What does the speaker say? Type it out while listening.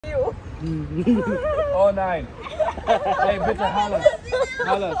Oh nein. Hey, bitte Hallas.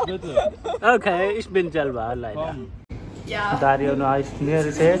 Hallas, bitte. Okay, ich bin selber leider. Ja. Dario no ice near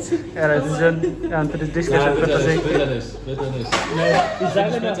his head. And this discussion Bitte nicht. Bitte nicht. Ich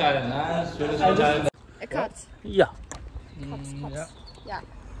sage Ich mitteilen, ne? Ich will es mitteilen. Cut. Ja. Ja. Ja.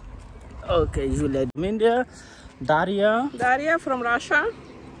 Okay, Julia India, Daria, from Russia.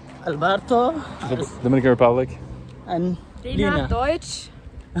 Alberto, Dominican Republic. and Lena, Lina, Deutsch.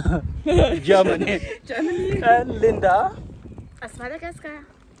 Germany, and Linda. Aus Madagaskar.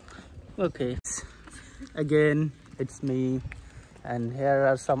 Okay, again, it's me, and here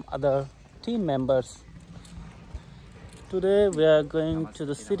are some other team members. Today we are going to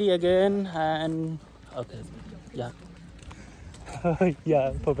the city again, and okay, yeah.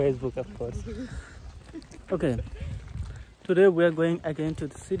 Yeah, for Facebook, of course. Okay, today we are going again to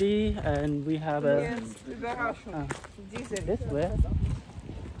the city, and we have a this way.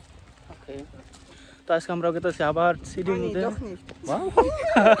 Okay, तो आज हम लोग तो शाबार city में थे. Wow.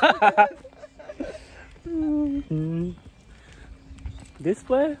 This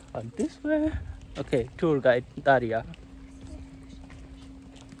way or this way? Okay, tour guide Daria.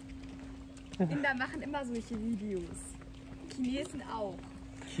 Kinder machen immer solche Videos. Chinesen auch.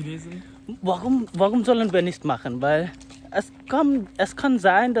 Chinesen? Warum sollen wir nicht machen? Weil es kann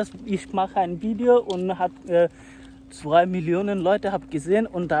sein, dass ich mache ein Video und hat 2 Millionen Leute habe gesehen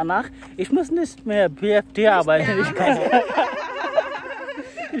und danach ich muss nicht mehr BFD arbeiten.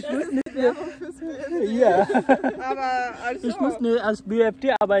 Ich muss nicht mehr. Ja. Aber also. Ich muss nicht als BFD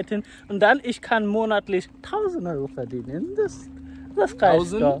arbeiten und dann ich kann monatlich 1000 Euro verdienen. Das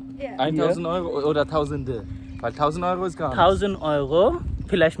reicht doch. 1000 Euro oder Tausende? Weil 1000 Euro ist gar nichts. 1000 Euro,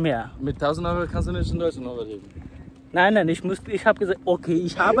 vielleicht mehr. Mit 1000 Euro kannst du nicht in Deutschland überleben. Nein, ich habe gesagt, okay,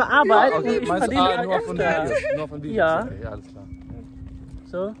 ich habe Arbeit und ich verdiene nur von extra. Nur von Videos. Ja. Okay, alles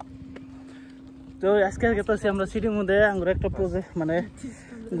klar. তো আজকে গেছি আমরা সিটির মধ্যে আমরা একটা project মানে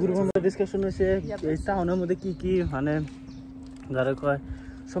গ্রুপের মধ্যে ডিসকাশন হয়েছে এই টাউনের মধ্যে কি কি মানে যারা কয়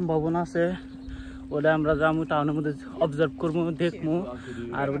সম্ভাবনা আছে ওটা আমরা যাবো টাউনের মধ্যে অবজার্ভ করবো দেখবো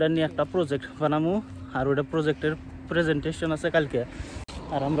আর ওটা নিয়ে একটা প্রজেক্ট বানাবো আর ওটা প্রজেক্টের প্রেজেন্টেশন আছে কালকে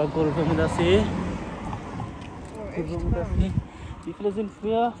আর আমরা গ্রুপের মধ্যে আছি wie viele sind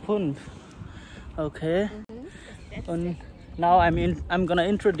wir? 5. Okay. Und now I'm gonna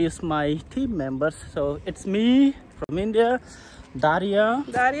introduce my team members. So it's me from India,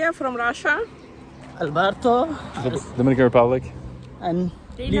 Daria from Russia. Alberto, Dominican Republic. and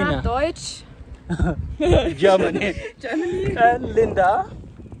Lena, Deutsch. Germany, and Linda.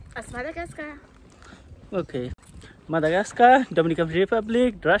 Aus Madagaskar. Okay. Madagascar, Dominican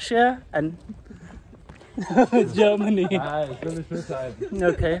Republic, Russia, and Germany. Ich will nicht mitteilen.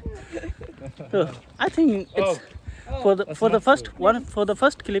 Okay. So I think it's for the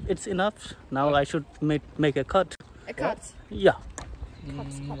first clip it's enough. Now I should make a cut. A cut. Yeah.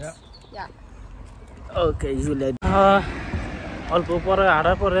 Yeah. Yeah. Okay, Julia. অল্প পরে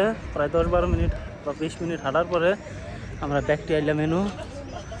হাঁটার পরে প্রায় 10-12 minute বা 20 minute হাঁটার পরে আমরা ব্যাকটি আইলাম মেনু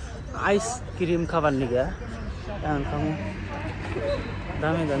আইসক্রিম খাবার নিগে এখন খামো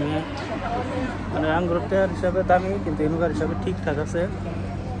দামি দামি মানে আঙ্গুরটার হিসাবে দামি কিন্তু এনুকার হিসাবে ঠিকঠাক আছে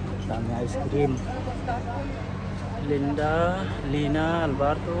দামি আইসক্রিম লিন্ডা লিনা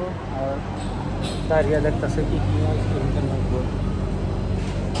আলবার্তো আর দাঁড়িয়ে দেখতেছে কি কি আইসক্রিম লাগবে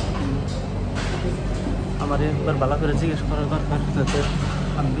আমার একবার ভালো করে জিজ্ঞেস করার দরকার যাতে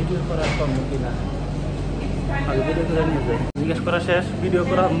আমি ভিডিও করার পারবো কিনা আগে ভিডিও করে নিয়ে যাই জিজ্ঞেস করা শেষ ভিডিও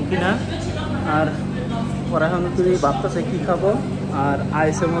করা কিনা আর ওরা এখন তুই ভাবতেছে কী খাবো আর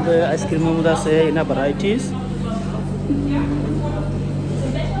আইসক্রিমের মধ্যে আছে ইনা varieties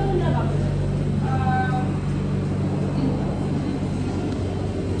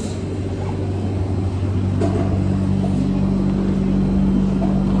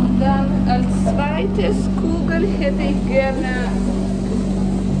Dann als zweites Kugel hätte ich gerne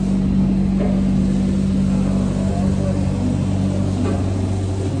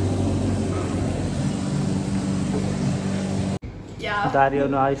Dario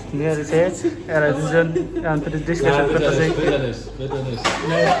no ice near his head. And this discussion Bitte nicht. Bitte nicht.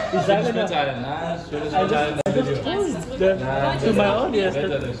 Ich sage nicht mitteilen, ne? Ich will nicht mitteilen. To my audience,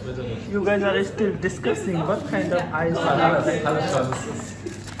 Bitte nicht, bitte nicht. you guys are still discussing what kind of ice Alles schon.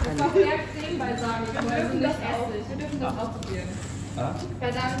 vermerkt nebenbei sagen, wir dürfen nicht essen. Wir dürfen das ausprobieren. Ah? Ja,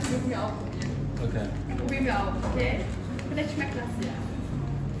 damit dürfen wir auch probieren. Okay. Probieren wir auch, okay? Vielleicht schmeckt das ja.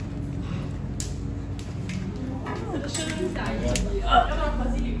 Das ist schön Pizza eigentlich. Aber noch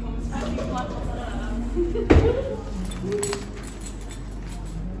Basilikum. Es hat die Quattro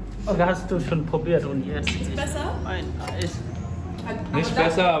Okay, hast du schon probiert und jetzt ist besser? ein Eis. Nicht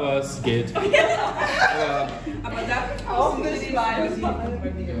besser, aber es geht. Aber dafür auch ein bisschen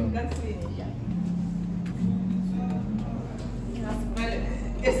ganz wenig. Weil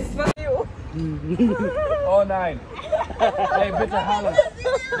es ist was. Oh nein. Hey, bitte Hallas.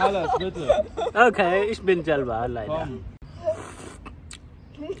 Hallas, bitte. Okay, ich bin selber leider. Komm.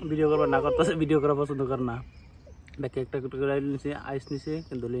 Video করব না করতেছে video করা পছন্দ করে না ব্যাকে একটা করে নিছে আইস নিছে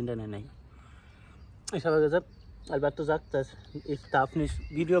কিন্তু লিন্ডা নাই ich habe gesagt Alberto sagt dass ich darf nicht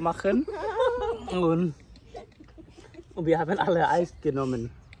Video machen und wir haben alle Eis genommen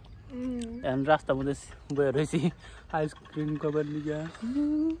und Rasta muss bereisi Eis cream cover liga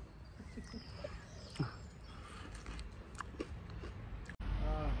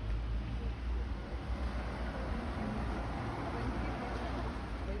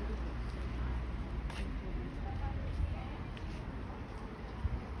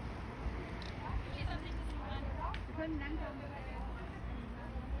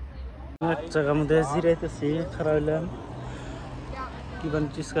জায়গার মধ্যে জিরাইতেছি খারাপ হইলাম কিভাবে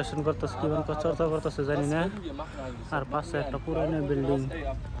ডিসকাশন করতেছে কিভাবে চর্চা করতেছে জানি না আর পাশে একটা পুরানো বিল্ডিং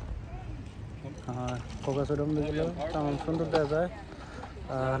আর কোকাচুরের মধ্যে গেলেও তেমন সুন্দর দেখা যায়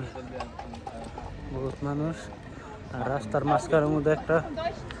আর বহুত মানুষ আর রাস্তার মাঝখানের মধ্যে একটা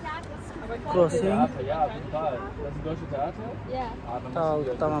ক্রসিং তাও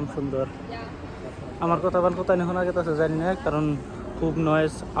তেমন সুন্দর আমার কথা বান কোথায় শোনা গেছে জানি না কারণ খুব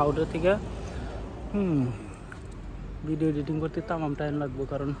নয়েজ আউটের থেকে ভিডিও এডিটিং করতে তামাম টাইম লাগবে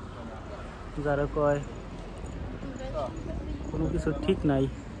কারণ যারা কয় কোনো কিছু ঠিক নাই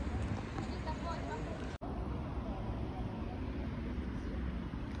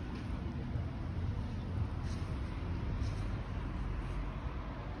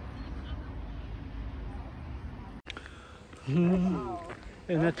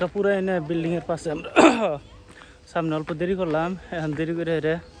একটা পুরো এনে বিল্ডিং এর পাশে আমরা সামনে অল্প দেরি করলাম এখন দেরি করে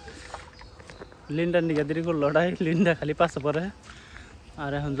হেরে লিন্ডার নিকে দেরি করলো ওটাই লিন্ডা খালি পাশে পড়ে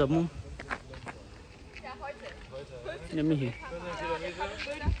আর এখন যাবো Michi.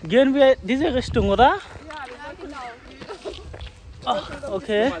 Gehen wir diese Richtung, oder? Ja, genau. Ach,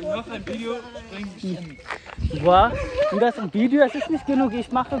 okay. Noch ein Video bringt dich an. Wow. Und das Video, es ist nicht genug.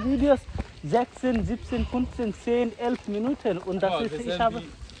 Ich mache Videos 16, 17, 15, 10, 11 Minuten. Und das ist, ich habe...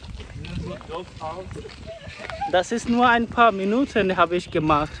 Das ist nur ein paar Minuten, habe ich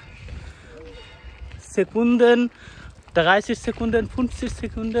gemacht. Sekunden, 30 Sekunden, 50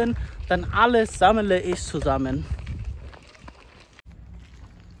 Sekunden, dann alles sammle ich zusammen.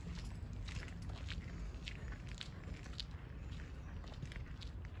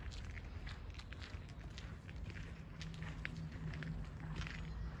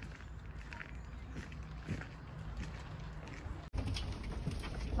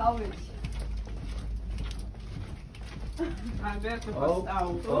 Glaube ich. Alberto passt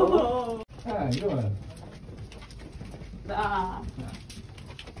auf. Ah, Junge. Da.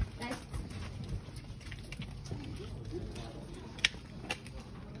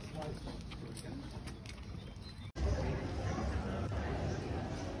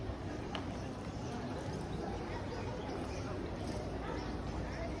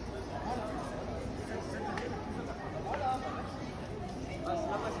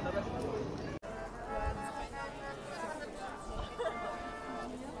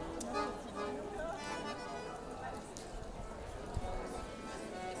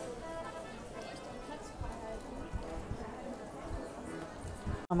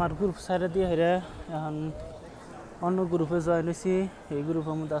 আমার group সাইডে দিয়ে হেরে এখন অন্য গ্রুপে join হয়েছি এই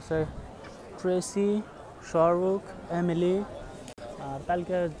গ্রুপের মধ্যে আছে ট্রেসি শাহরুখ এমিলি আর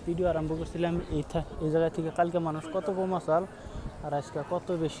কালকে ভিডিও আরম্ভ করছিলাম এই জায়গা থেকে কালকে মানুষ কত কম আসাল আর আজকে কত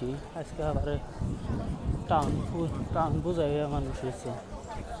বেশি আজকে আবার টাউন বোঝাই মানুষ হয়েছে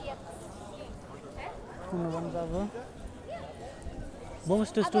কোনবান যাবো Wo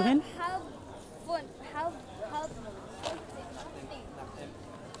möchtest du hin?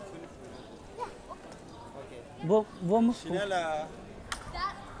 Wo musst du? Schneller.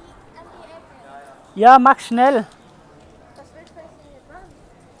 Ja, mach schnell.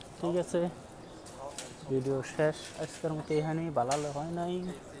 ঠিক আছে ভিডিও শেষ আজকের মতো এখানেই ভালো হয় নাই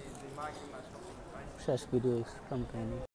শেষ ভিডিও কমপ্লিট